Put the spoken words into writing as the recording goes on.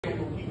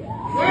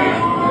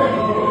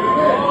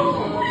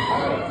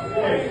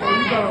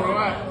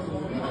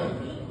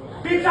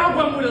Bitch, I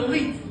went with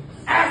elite.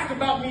 Ask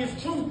about me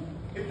is true.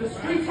 If the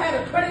streets had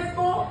a credit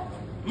score,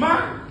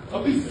 mine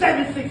would be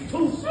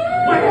 762.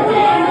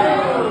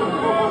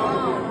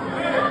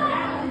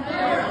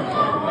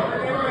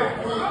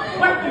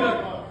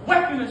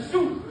 Weapon to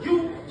shoot.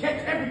 You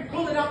catch every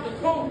bullet out the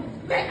cone.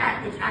 That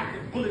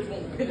active bullets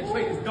won't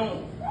penetrate his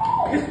dome.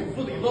 Pistol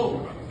fully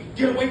loaded.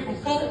 Get away from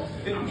foes,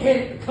 then I'm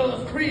headed to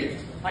cuz crib.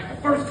 Like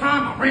the first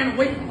time I ran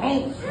away from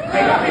home.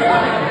 Like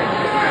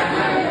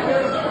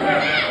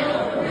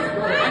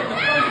the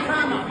first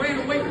time I ran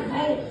away from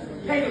home.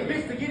 Pay the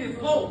bitch to get it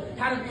flow.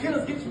 How them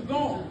killers get you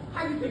gone?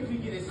 How you think we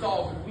get it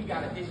solved if we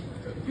got an issue?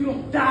 If you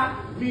don't die,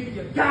 maybe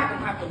your guy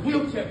gonna have to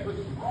wheelchair push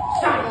you.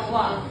 Shot it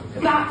fly,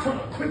 cause I turn a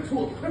crip to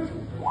a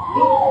cripple.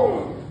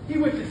 He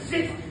went to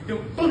shit, them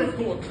bullets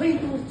going clean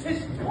through his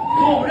tissue.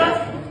 Going with us,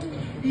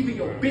 even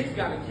your bitch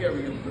gotta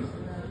carry him.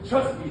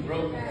 Trust me,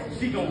 bro,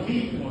 she gon'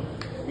 need one.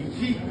 We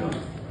keep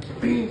guns,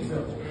 beams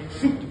up,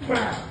 shoot the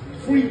crowd,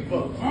 free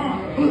bucks,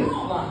 bullets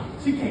fly.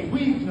 She can't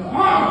weave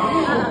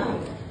none.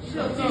 She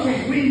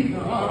can't weave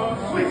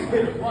none. Switch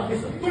hitter,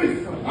 it's a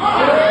threesome.